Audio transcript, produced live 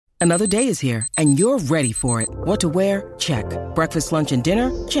Another day is here, and you're ready for it. What to wear? Check. Breakfast, lunch, and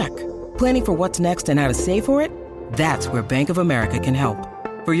dinner? Check. Planning for what's next and how to save for it? That's where Bank of America can help.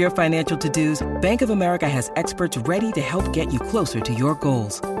 For your financial to-dos, Bank of America has experts ready to help get you closer to your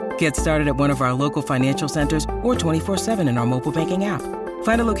goals. Get started at one of our local financial centers or 24/7 in our mobile banking app.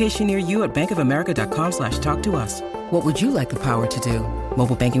 Find a location near you at bankofamerica.com/talktous. What would you like the power to do?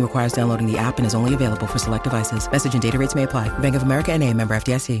 Mobile banking requires downloading the app and is only available for select devices. Message and data rates may apply. Bank of America N.A., member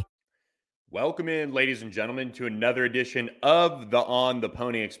FDIC. Welcome in, ladies and gentlemen, to another edition of the On the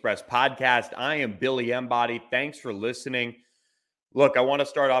Pony Express podcast. I am Billy Embody. Thanks for listening. Look, I want to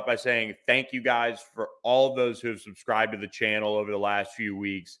start off by saying thank you guys for all those who have subscribed to the channel over the last few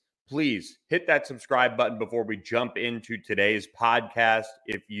weeks. Please hit that subscribe button before we jump into today's podcast.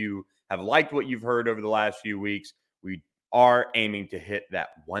 If you have liked what you've heard over the last few weeks, we are aiming to hit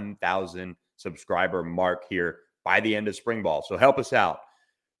that 1,000 subscriber mark here by the end of spring ball. So help us out.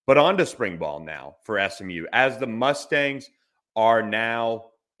 But on to spring ball now for SMU, as the Mustangs are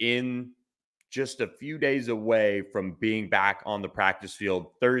now in just a few days away from being back on the practice field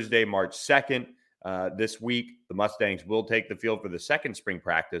Thursday, March 2nd. This week, the Mustangs will take the field for the second spring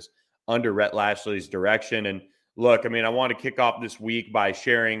practice under Rhett Lashley's direction. And look, I mean, I want to kick off this week by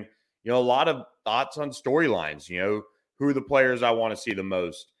sharing, a lot of thoughts on storylines. Who are the players I want to see the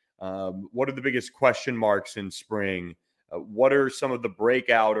most? What are the biggest question marks in spring? What are some of the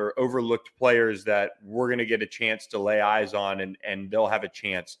breakout or overlooked players that we're going to get a chance to lay eyes on and they'll have a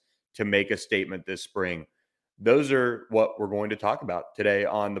chance to make a statement this spring? Those are what we're going to talk about today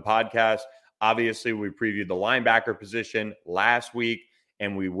on the podcast. Obviously, we previewed the linebacker position last week,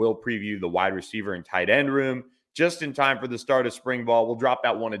 and we will preview the wide receiver and tight end room just in time for the start of spring ball. We'll drop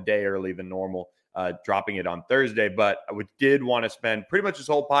that one a day early than normal, dropping it on Thursday. But I did want to spend pretty much this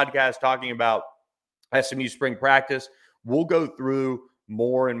whole podcast talking about SMU spring practice. We'll go through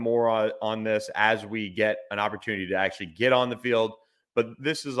more and more on this as we get an opportunity to actually get on the field. But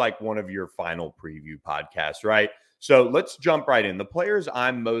this is like one of your final preview podcasts, right? So let's jump right in. The players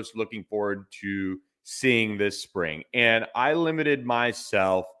I'm most looking forward to seeing this spring. And I limited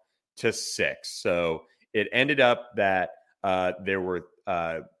myself to 6. So it ended up that there were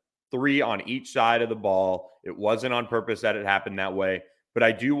 3 on each side of the ball. It wasn't on purpose that it happened that way. But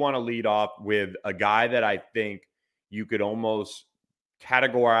I do want to lead off with a guy that I think you could almost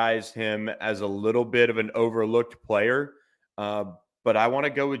categorize him as a little bit of an overlooked player. But I want to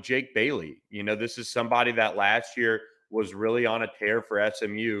go with Jake Bailey. This is somebody that last year was really on a tear for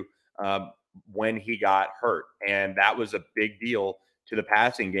SMU when he got hurt. And that was a big deal to the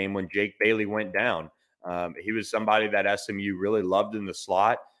passing game when Jake Bailey went down. He was somebody that SMU really loved in the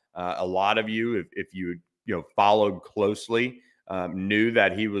slot. A lot of you, if you followed closely, knew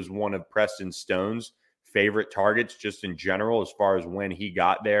that he was one of Preston Stone's favorite targets just in general, as far as when he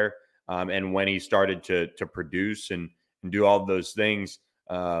got there and when he started to produce and do all of those things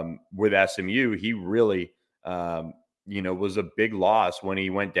with SMU. He really, was a big loss when he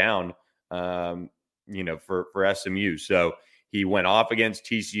went down, for SMU. So he went off against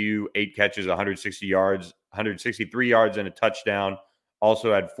TCU, 8 catches, 160 yards, 163 yards and a touchdown.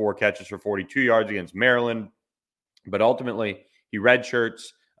 Also had 4 catches for 42 yards against Maryland. But ultimately, he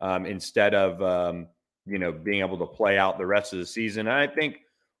redshirts instead of, being able to play out the rest of the season. And I think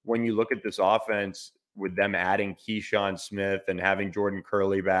when you look at this offense, with them adding Keyshawn Smith and having Jordan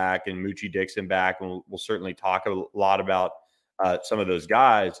Curley back and Moochie Dixon back, and we'll certainly talk a lot about some of those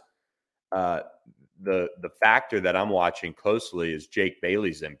guys. The factor that I'm watching closely is Jake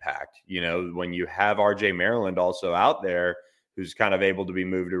Bailey's impact. When you have RJ Maryland also out there, who's kind of able to be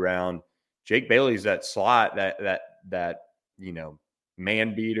moved around, Jake Bailey's that slot, that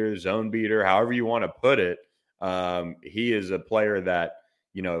man beater, zone beater, however you want to put it. He is a player that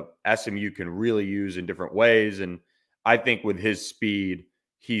SMU can really use in different ways. And I think with his speed,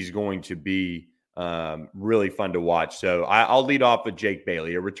 he's going to be really fun to watch. So I'll lead off with Jake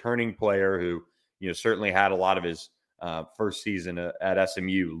Bailey, a returning player who, certainly had a lot of his first season at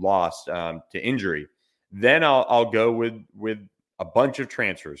SMU lost to injury. Then I'll go with a bunch of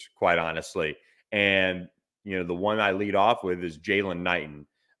transfers, quite honestly. And, the one I lead off with is Jalen Knighton.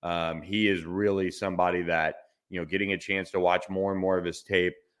 He is really somebody that, getting a chance to watch more and more of his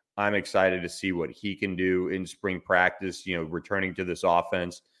tape, I'm excited to see what he can do in spring practice, returning to this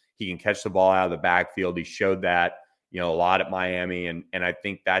offense. He can catch the ball out of the backfield. He showed that, a lot at Miami. And I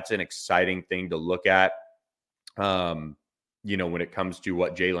think that's an exciting thing to look at, when it comes to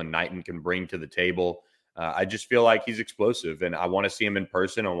what Jalen Knighton can bring to the table. I just feel like he's explosive, and I want to see him in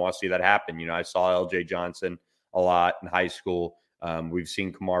person. I want to see that happen. I saw LJ Johnson a lot in high school. We've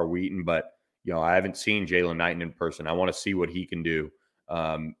seen Kamar Wheaton, but I haven't seen Jalen Knighton in person. I want to see what he can do.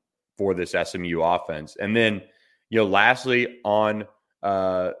 for this SMU offense. And then, lastly, on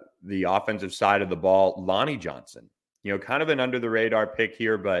the offensive side of the ball, Lonnie Johnson, kind of an under the radar pick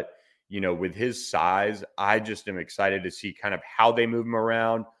here, but, with his size, I just am excited to see kind of how they move him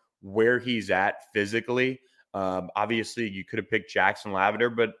around, where he's at physically. Obviously, you could have picked Jackson Lavender,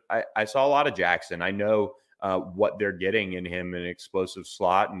 but I saw a lot of Jackson. I know what they're getting in him, an explosive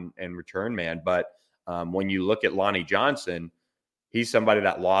slot and return man. But when you look at Lonnie Johnson, he's somebody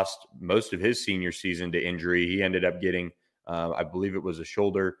that lost most of his senior season to injury. He ended up getting, I believe it was a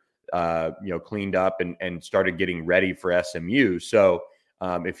shoulder, cleaned up and started getting ready for SMU. So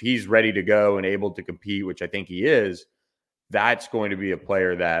if he's ready to go and able to compete, which I think he is, that's going to be a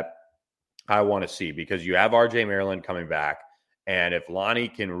player that I want to see, because you have RJ Maryland coming back. And if Lonnie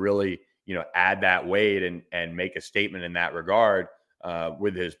can really, add that weight and make a statement in that regard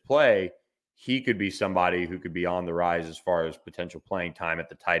with his play, he could be somebody who could be on the rise as far as potential playing time at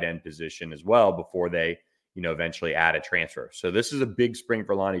the tight end position as well before they, eventually add a transfer. So this is a big spring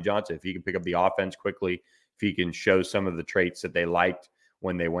for Lonnie Johnson. If he can pick up the offense quickly, if he can show some of the traits that they liked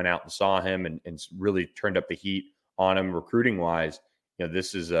when they went out and saw him and really turned up the heat on him recruiting wise,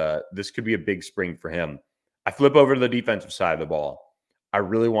 this could be a big spring for him. I flip over to the defensive side of the ball. I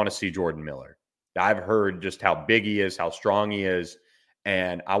really want to see Jordan Miller. I've heard just how big he is, how strong he is,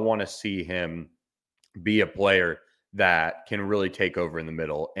 and I want to see him be a player that can really take over in the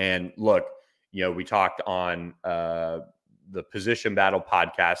middle. And look, we talked on the Position Battle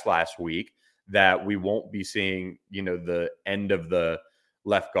podcast last week that we won't be seeing, the end of the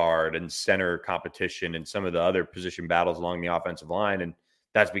left guard and center competition and some of the other position battles along the offensive line. And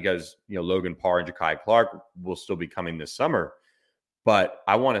that's because, Logan Parr and Ja'Kai Clark will still be coming this summer. But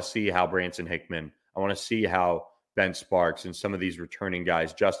I want to see how Branson Hickman, I want to see how Ben Sparks and some of these returning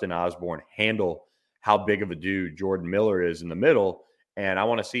guys, Justin Osborne, handle how big of a dude Jordan Miller is in the middle. And I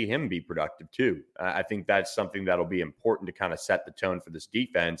want to see him be productive too. I think that's something that'll be important to kind of set the tone for this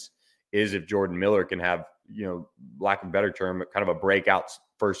defense, is if Jordan Miller can have, lack of a better term, kind of a breakout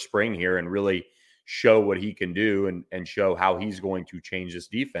first spring here and really show what he can do and show how he's going to change this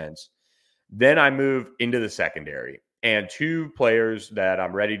defense. Then I move into the secondary, and two players that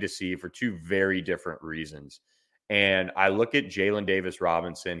I'm ready to see for two very different reasons. And I look at Jalen Davis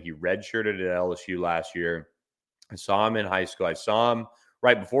Robinson. He redshirted at LSU last year. I saw him in high school. I saw him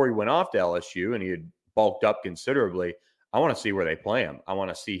right before he went off to LSU, and he had bulked up considerably. I want to see where they play him. I want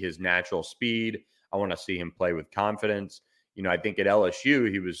to see his natural speed. I want to see him play with confidence. I think at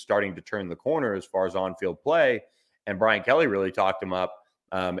LSU, he was starting to turn the corner as far as on-field play, and Brian Kelly really talked him up.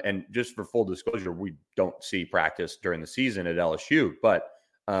 And just for full disclosure, we don't see practice during the season at LSU, but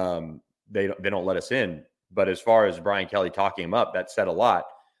they don't let us in. But as far as Brian Kelly talking him up, that said a lot.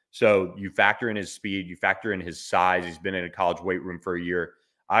 So you factor in his speed, you factor in his size. He's been in a college weight room for a year.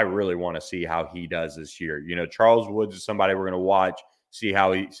 I really want to see how he does this year. Charles Woods is somebody we're going to watch, see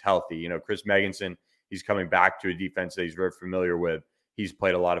how he's healthy. Chris Megginson, he's coming back to a defense that he's very familiar with. He's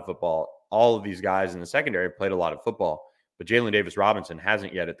played a lot of football. All of these guys in the secondary played a lot of football, but Jalen Davis Robinson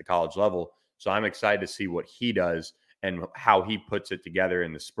hasn't yet at the college level. So I'm excited to see what he does and how he puts it together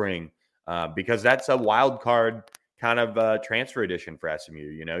in the spring, because that's a wild card kind of transfer edition for SMU.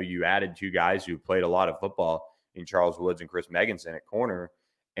 You added two guys who played a lot of football in Charles Woods and Chris Megginson at corner,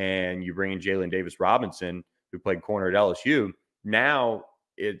 and you bring in Jalen Davis Robinson, who played corner at LSU. Now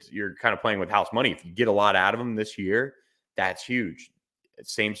you're kind of playing with house money. If you get a lot out of him this year, that's huge.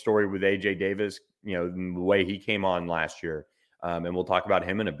 Same story with AJ Davis, the way he came on last year. And we'll talk about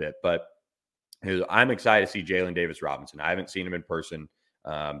him in a bit. But I'm excited to see Jalen Davis Robinson. I haven't seen him in person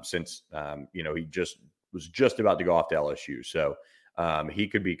since, he was just about to go off to LSU. So he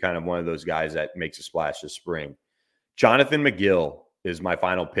could be kind of one of those guys that makes a splash this spring. Jonathan McGill is my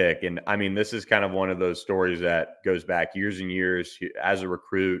final pick. And I mean, this is kind of one of those stories that goes back years and years as a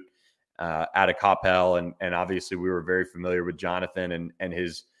recruit out of Coppell. And obviously we were very familiar with Jonathan and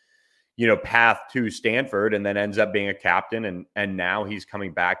his, path to Stanford, and then ends up being a captain. And now he's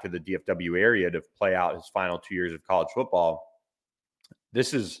coming back to the DFW area to play out his final 2 years of college football.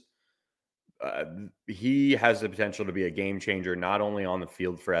 This is, he has the potential to be a game changer, not only on the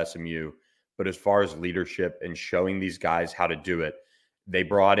field for SMU, but as far as leadership and showing these guys how to do it. They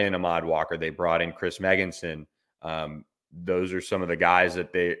brought in Ahmad Walker. They brought in Chris Megginson. Those are some of the guys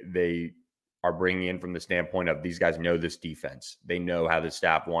that they are bringing in from the standpoint of these guys know this defense. They know how the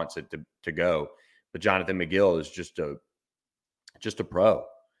staff wants it to go. But Jonathan McGill is just a pro.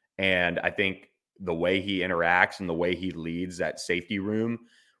 And I think the way he interacts and the way he leads that safety room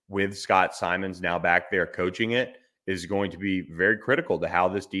with Scott Simons now back there coaching it is going to be very critical to how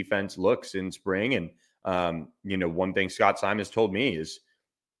this defense looks in spring. And, one thing Scott Simons told me is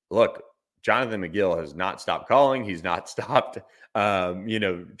look, Jonathan McGill has not stopped calling. He's not stopped,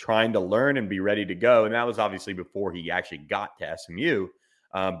 trying to learn and be ready to go. And that was obviously before he actually got to SMU.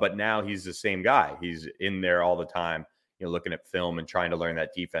 But now he's the same guy. He's in there all the time, looking at film and trying to learn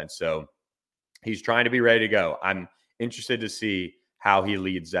that defense. So he's trying to be ready to go. I'm interested to see how he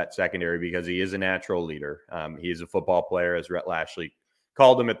leads that secondary because he is a natural leader. He is a football player, as Rhett Lashley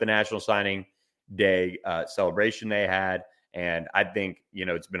called him at the National Signing Day celebration they had. And I think,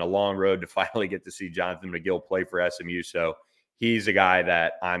 it's been a long road to finally get to see Jonathan McGill play for SMU. So he's a guy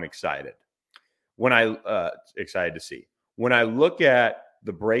that I'm excited to see. When I look at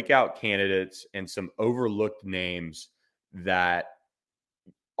the breakout candidates and some overlooked names that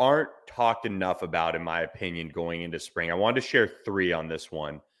aren't talked enough about, in my opinion, going into spring, I wanted to share 3 on this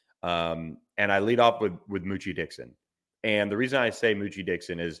one. And I lead off with Moochie Dixon. And the reason I say Moochie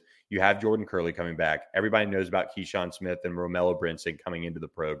Dixon is you have Jordan Curley coming back. Everybody knows about Keyshawn Smith and Romello Brinson coming into the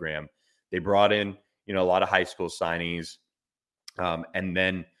program. They brought in, a lot of high school signees. And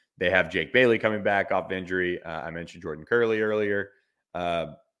then they have Jake Bailey coming back off injury. I mentioned Jordan Curley earlier.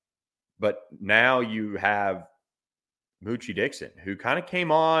 But now you have Moochie Dixon, who kind of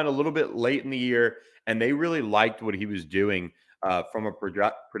came on a little bit late in the year, and they really liked what he was doing from a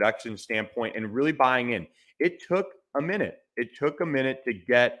production standpoint and really buying in. It took a minute. It took a minute to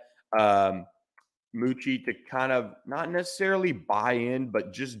get Moochie to kind of not necessarily buy in,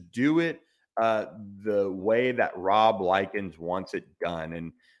 but just do it the way that Rob Likens wants it done.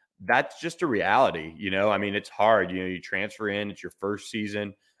 And that's just a reality. It's hard. You transfer in, it's your first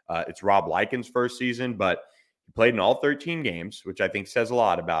season. It's Rob Likens' first season, but he played in all 13 games, which I think says a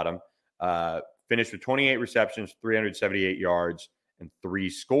lot about him. Finished with 28 receptions, 378 yards, and 3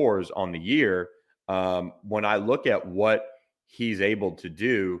 scores on the year. When I look at what he's able to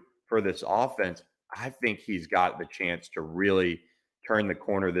do for this offense, I think he's got the chance to really turn the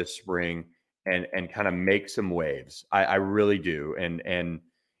corner this spring and kind of make some waves. I really do. And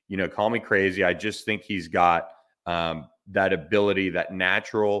call me crazy. I just think he's got that ability, that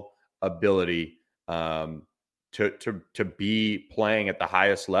natural ability to be playing at the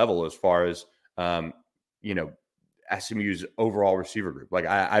highest level as far as, SMU's overall receiver group. Like,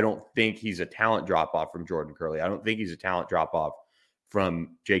 I don't think he's a talent drop-off from Jordan Curley. I don't think he's a talent drop-off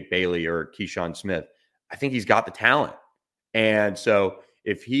from Jake Bailey or Keyshawn Smith. I think he's got the talent. And so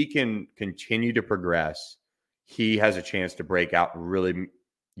if he can continue to progress, he has a chance to break out and really,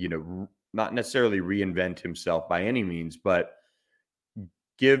 not necessarily reinvent himself by any means, but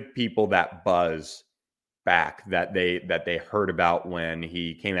give people that buzz back that they heard about when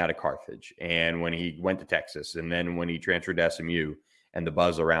he came out of Carthage and when he went to Texas and then when he transferred to SMU and the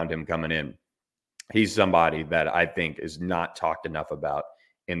buzz around him coming in. He's somebody that I think is not talked enough about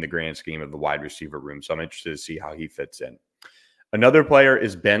in the grand scheme of the wide receiver room. So I'm interested to see how he fits in. Another player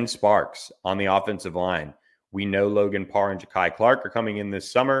is Ben Sparks on the offensive line. We know Logan Parr and Ja'Kai Clark are coming in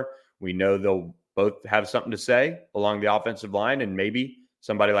this summer. We know they'll both have something to say along the offensive line, and maybe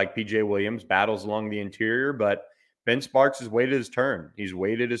somebody like PJ Williams battles along the interior, but Ben Sparks has waited his turn. He's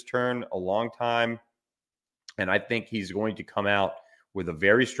waited his turn a long time, and I think he's going to come out with a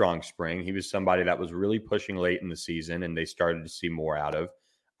very strong spring. He was somebody that was really pushing late in the season, and they started to see more out of.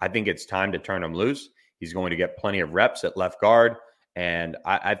 I think it's time to turn him loose. He's going to get plenty of reps at left guard, and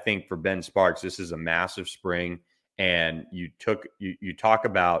I think for Ben Sparks, this is a massive spring, and you talk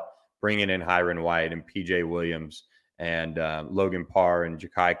about bringing in Hiron White and PJ Williams and Logan Parr and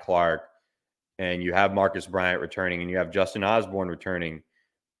Ja'Kai Clark, and you have Marcus Bryant returning, and you have Justin Osborne returning.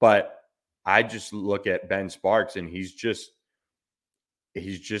 But I just look at Ben Sparks, and he's just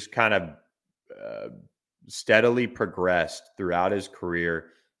kind of steadily progressed throughout his career.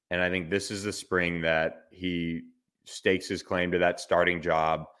 And I think this is the spring that he stakes his claim to that starting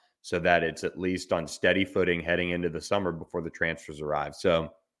job so that it's at least on steady footing heading into the summer before the transfers arrive.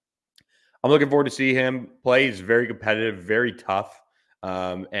 So I'm looking forward to see him play. He's very competitive, very tough.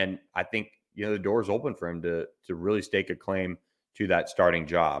 And I think, the door's open for him to really stake a claim to that starting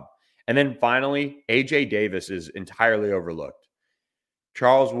job. And then finally, A.J. Davis is entirely overlooked.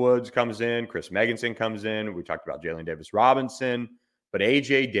 Charles Woods comes in. Chris Meganson comes in. We talked about Jalen Davis-Robinson. But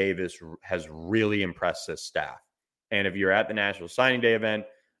A.J. Davis has really impressed this staff. And if you're at the National Signing Day event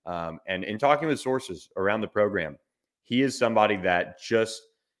and in talking with sources around the program, he is somebody that just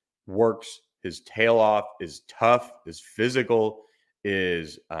works his tail off, is tough, is physical,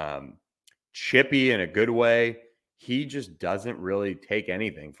 is chippy in a good way. He just doesn't really take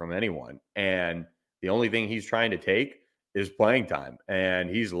anything from anyone. And the only thing he's trying to take is playing time. And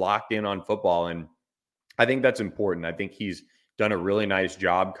he's locked in on football. And I think that's important. I think he's done a really nice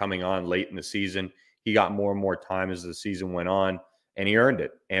job coming on late in the season. He got more and more time as the season went on. and he earned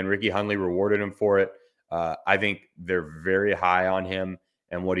it. And Ricky Hundley rewarded him for it. I think they're very high on him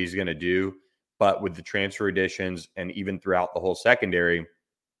and what he's going to do. But with the transfer additions and even throughout the whole secondary,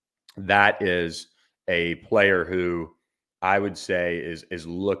 that is a player who I would say is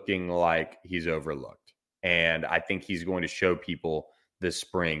looking like he's overlooked. And I think he's going to show people this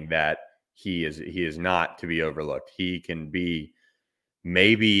spring that he is not to be overlooked. He can be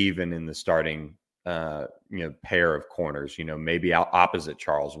maybe even in the starting pair of corners, maybe out opposite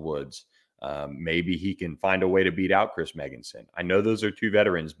Charles Woods. Maybe he can find a way to beat out Chris Megginson. I know those are two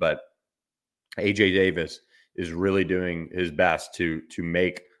veterans, but AJ Davis is really doing his best to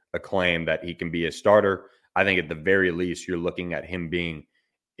make a claim that he can be a starter. I think at the very least, you're looking at him being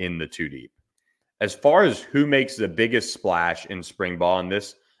in the 2 deep. As far as who makes the biggest splash in spring ball, and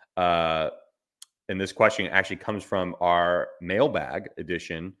this question actually comes from our mailbag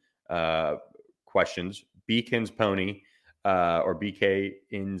edition questions. Beacon's Pony or BK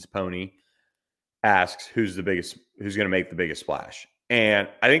In's Pony asks who's going to make the biggest splash. And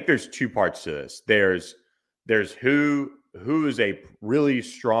I think there's 2 parts to this. There's who is a really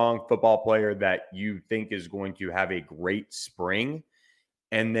strong football player that you think is going to have a great spring.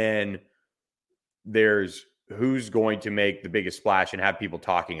 And then there's who's going to make the biggest splash and have people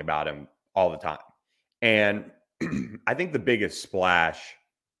talking about him all the time. And I think the biggest splash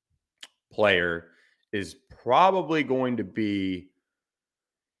player is probably going to be,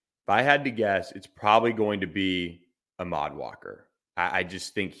 if I had to guess, it's probably going to be Ahmad Walker. I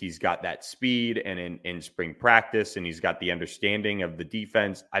just think he's got that speed, and in spring practice, and he's got the understanding of the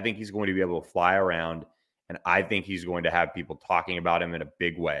defense. I think he's going to be able to fly around, and I think he's going to have people talking about him in a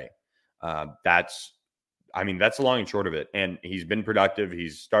big way. That's the long and short of it. And he's been productive.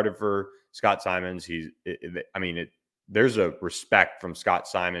 He's started for Scott Simons. There's a respect from Scott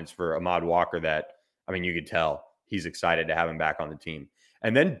Simons for Ahmad Walker that, you could tell he's excited to have him back on the team.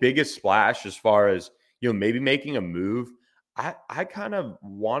 And then biggest splash as far as, maybe making a move. I kind of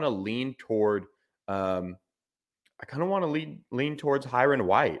want to lean toward, lean towards Hiron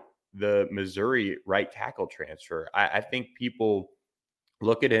White, the Missouri right tackle transfer. I think people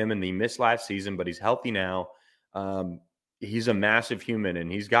look at him and he missed last season, but he's healthy now. He's a massive human,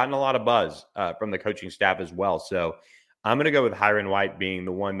 and he's gotten a lot of buzz from the coaching staff as well. So I'm going to go with Hiron White being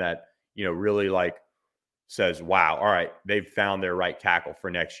the one that, really says, wow, all right, they've found their right tackle for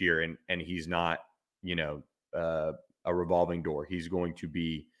next year. And he's not, a revolving door. He's going to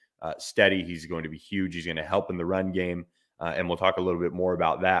be steady. He's going to be huge. He's going to help in the run game. And we'll talk a little bit more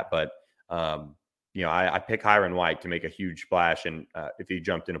about that. But, I pick Hiron White to make a huge splash. And if he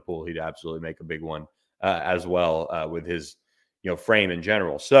jumped in a pool, he'd absolutely make a big one as well with his, frame in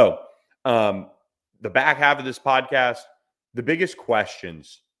general. So the back half of this podcast, the biggest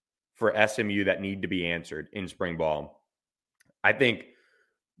questions for SMU that need to be answered in spring ball. I think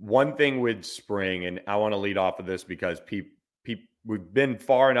one thing with spring, and I want to lead off of this because we've been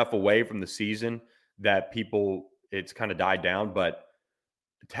far enough away from the season that it's kind of died down, but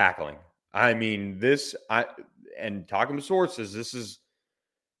tackling. And talking to sources, this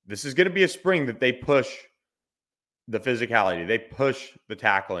is going to be a spring that they push the physicality. They push the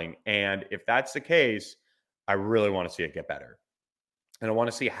tackling. And if that's the case, I really want to see it get better. And I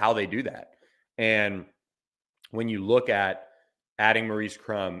want to see how they do that. And when you look at adding Maurice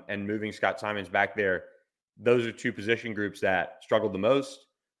Crum and moving Scott Simons back there, those are 2 position groups that struggled the most.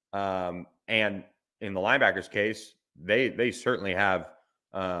 And in the linebackers case, they certainly have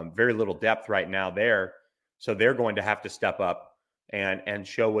very little depth right now there. So they're going to have to step up and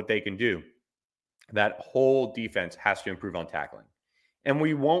show what they can do. That whole defense has to improve on tackling. And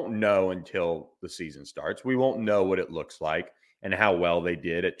we won't know until the season starts. We won't know what it looks like and how well they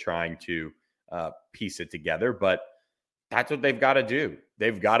did at trying to piece it together. But that's what they've got to do.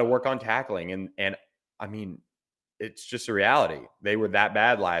 They've got to work on tackling. And it's just a reality. They were that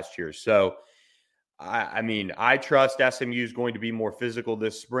bad last year. So, I trust SMU is going to be more physical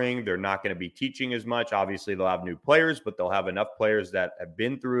this spring. They're not going to be teaching as much. Obviously, they'll have new players, but they'll have enough players that have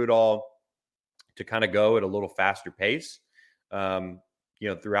been through it all to kind of go at a little faster pace,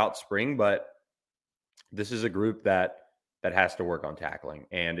 throughout spring. But this is a group that has to work on tackling.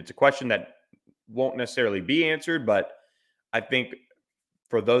 And it's a question that won't necessarily be answered, but I think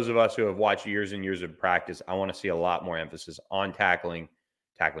for those of us who have watched years and years of practice, I want to see a lot more emphasis on tackling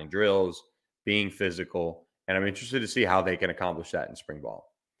drills, being physical, and I'm interested to see how they can accomplish that in spring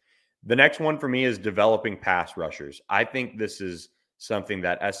ball. The next one for me is developing pass rushers. I think this is something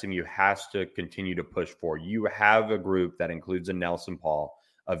that SMU has to continue to push for. You have a group that includes a Nelson Paul,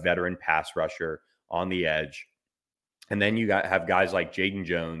 a veteran pass rusher on the edge. And then you have guys like Jaden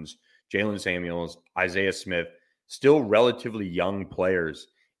Jones, Jalen Samuels, Isaiah Smith, still relatively young players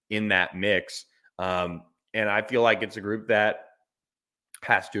in that mix. And I feel like it's a group that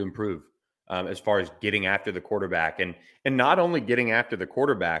has to improve as far as getting after the quarterback, and not only getting after the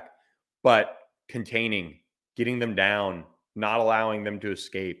quarterback, but containing, getting them down, not allowing them to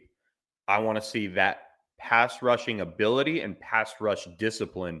escape. I want to see that pass rushing ability and pass rush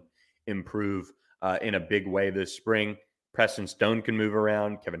discipline improve in a big way this spring. Preston Stone can move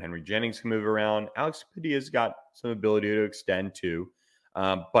around. Kevin Henry Jennings can move around. Alex Padilla's got some ability to extend too.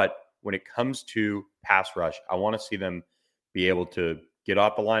 But when it comes to pass rush, I want to see them be able to get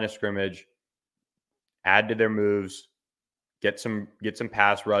off the line of scrimmage, add to their moves, get some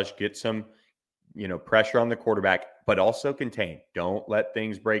pass rush, get some pressure on the quarterback, but also contain. Don't let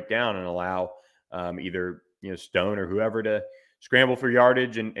things break down and allow either Stone or whoever to scramble for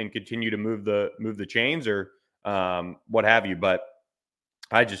yardage and continue to move the chains or what have you. But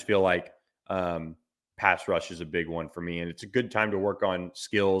I just feel like pass rush is a big one for me, and it's a good time to work on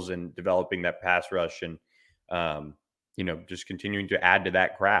skills and developing that pass rush and just continuing to add to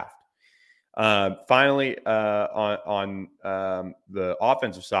that craft. Finally, on the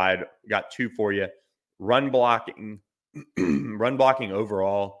offensive side, got two for you. Run blocking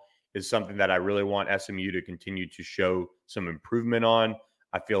overall is something that I really want SMU to continue to show some improvement on.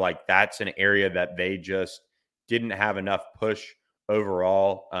 I feel like that's an area that they just didn't have enough push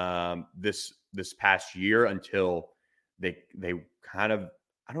overall this past year until they kind of,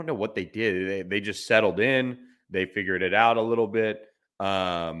 I don't know what they did. They just settled in. They figured it out a little bit.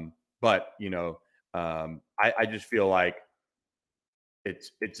 But I just feel like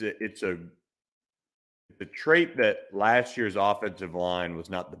it's the trait that last year's offensive line was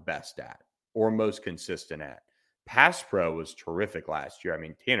not the best at or most consistent at. Pass pro was terrific last year. I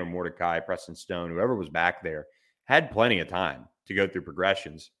mean, Tanner Mordecai, Preston Stone, whoever was back there had plenty of time to go through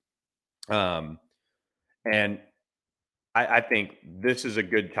progressions. And I think this is a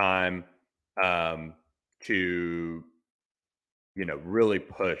good time to really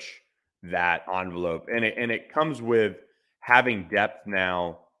push that envelope. And it comes with having depth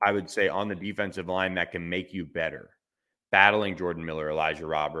now, I would say, on the defensive line that can make you better. Battling Jordan Miller, Elijah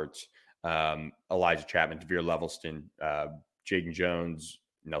Roberts, Elijah Chapman, Devere Levelston, Jaden Jones,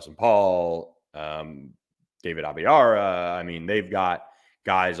 Nelson Paul, David Abiara. I mean, they've got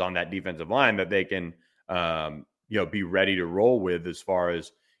guys on that defensive line that they can, be ready to roll with as far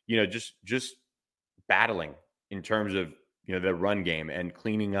as, just battling in terms of, the run game and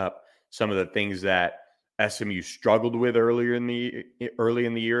cleaning up some of the things that SMU struggled with early in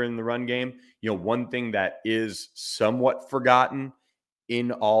the year in the run game. One thing that is somewhat forgotten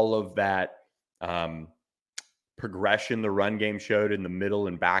in all of that progression the run game showed in the middle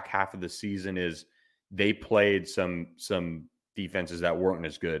and back half of the season is they played some defenses that weren't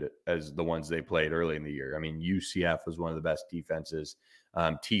as good as the ones they played early in the year. I mean, UCF was one of the best defenses.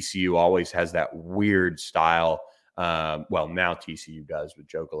 TCU always has that weird style. Well, now TCU does with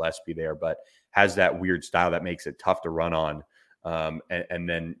Joe Gillespie there, but has that weird style that makes it tough to run on. And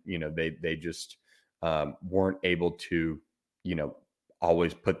then, they just weren't able to,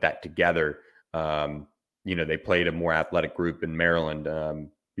 always put that together. They played a more athletic group in Maryland.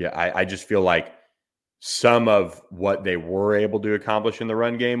 I just feel like some of what they were able to accomplish in the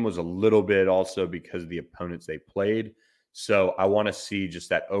run game was a little bit also because of the opponents they played. So I want to see just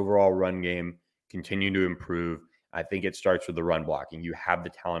that overall run game continue to improve. I think it starts with the run blocking. You have the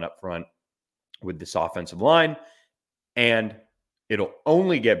talent up front with this offensive line, and it'll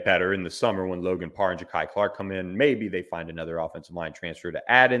only get better in the summer when Logan Parr and Ja'Kai Clark come in. Maybe they find another offensive line transfer to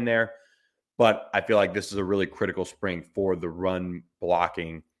add in there, but I feel like this is a really critical spring for the run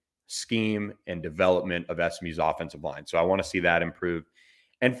blocking scheme and development of SMU's offensive line. So I want to see that improve.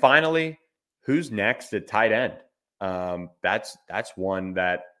 And finally, who's next at tight end? That's one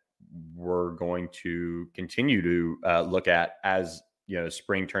that we're going to continue to look at as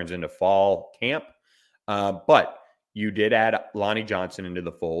spring turns into fall camp. But you did add Lonnie Johnson into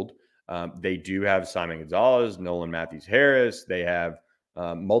the fold. They do have Simon Gonzalez, Nolan Matthews Harris. They have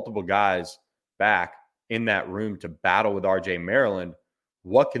multiple guys back in that room to battle with RJ Maryland.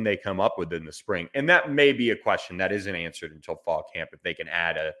 What can they come up with in the spring? And that may be a question that isn't answered until fall camp if they can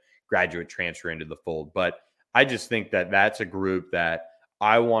add a graduate transfer into the fold. But I just think that that's a group that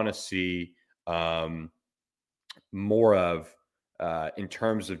I want to see more of in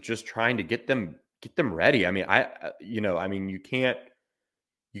terms of just trying to get them ready. I mean, you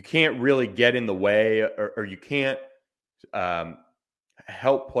can't really get in the way or you can't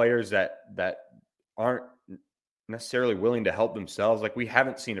help players that aren't necessarily willing to help themselves. Like we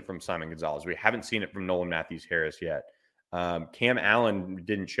haven't seen it from Simon Gonzalez. We haven't seen it from Nolan Matthews Harris yet. Cam Allen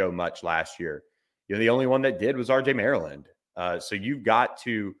didn't show much last year. the only one that did was RJ Maryland. So you've got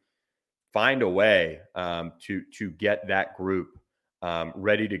to find a way to get that group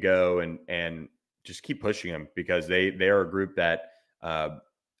ready to go and just keep pushing them, because they are a group that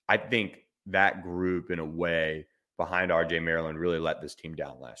I think that group in a way behind RJ Maryland really let this team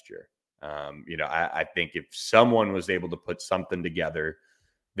down last year. I think if someone was able to put something together,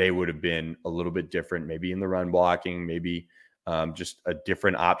 they would have been a little bit different, maybe in the run blocking, maybe just a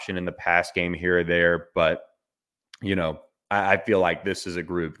different option in the pass game here or there. But, I feel like this is a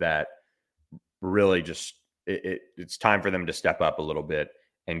group that really just it's time for them to step up a little bit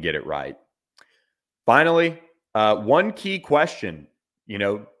and get it right. Finally, one key question,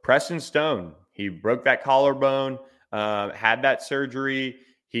 Preston Stone, he broke that collarbone, had that surgery.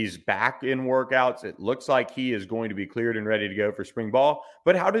 He's back in workouts. It looks like he is going to be cleared and ready to go for spring ball.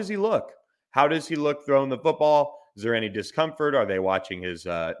 But how does he look? How does he look throwing the football? Is there any discomfort? Are they watching his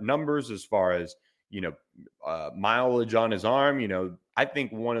numbers as far as, mileage on his arm? I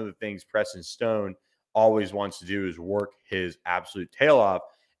think one of the things Preston Stone always wants to do is work his absolute tail off.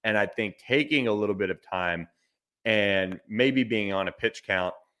 And I think taking a little bit of time and maybe being on a pitch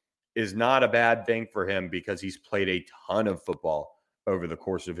count is not a bad thing for him, because he's played a ton of football over the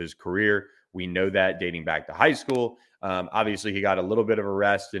course of his career. We know that dating back to high school. Obviously, he got a little bit of a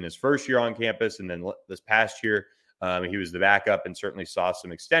rest in his first year on campus. And then this past year, he was the backup and certainly saw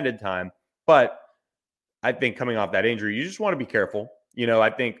some extended time. But I think coming off that injury, you just want to be careful. I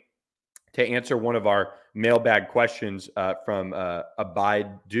think to answer one of our mailbag questions from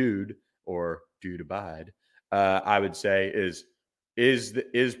Abide Dude, or Dude Abide, I would say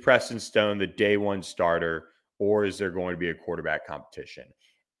is Preston Stone the day one starter, or is there going to be a quarterback competition?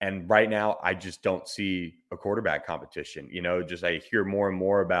 And right now, I just don't see a quarterback competition. I hear more and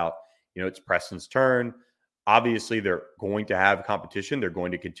more about, it's Preston's turn. Obviously, they're going to have competition. They're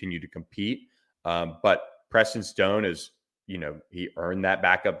going to continue to compete. But Preston Stone is, he earned that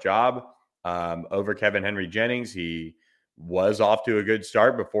backup job over Kevin Henry Jennings. He was off to a good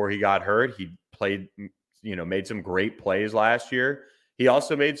start before he got hurt. He played, made some great plays last year. He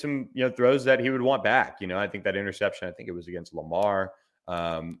also made some, throws that he would want back. I think that interception, I think it was against Lamar.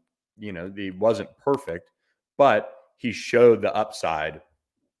 He wasn't perfect, but he showed the upside.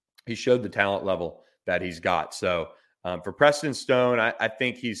 He showed the talent level that he's got. So for Preston Stone, I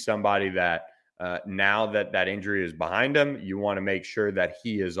think he's somebody that now that injury is behind him, you want to make sure that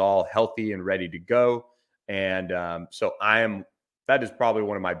he is all healthy and ready to go. And so that is probably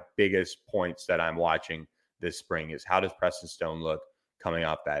one of my biggest points that I'm watching this spring, is how does Preston Stone look coming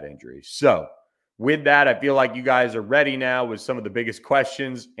off that injury? So with that, I feel like you guys are ready now with some of the biggest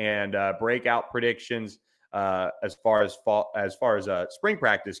questions and breakout predictions as far as spring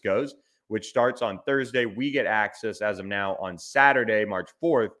practice goes, which starts on Thursday. We get access as of now on Saturday, March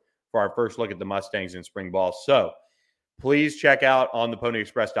 4th, for our first look at the Mustangs in spring ball. So please check out on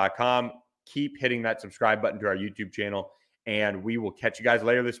theponyexpress.com. Keep hitting that subscribe button to our YouTube channel, and we will catch you guys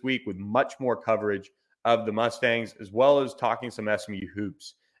later this week with much more coverage of the Mustangs, as well as talking some SMU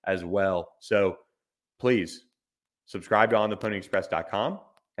hoops as well. So please subscribe to ontheponyexpress.com,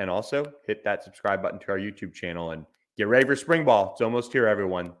 and also hit that subscribe button to our YouTube channel and get ready for spring ball. It's almost here,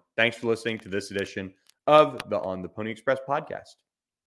 everyone. Thanks for listening to this edition of the On the Pony Express podcast.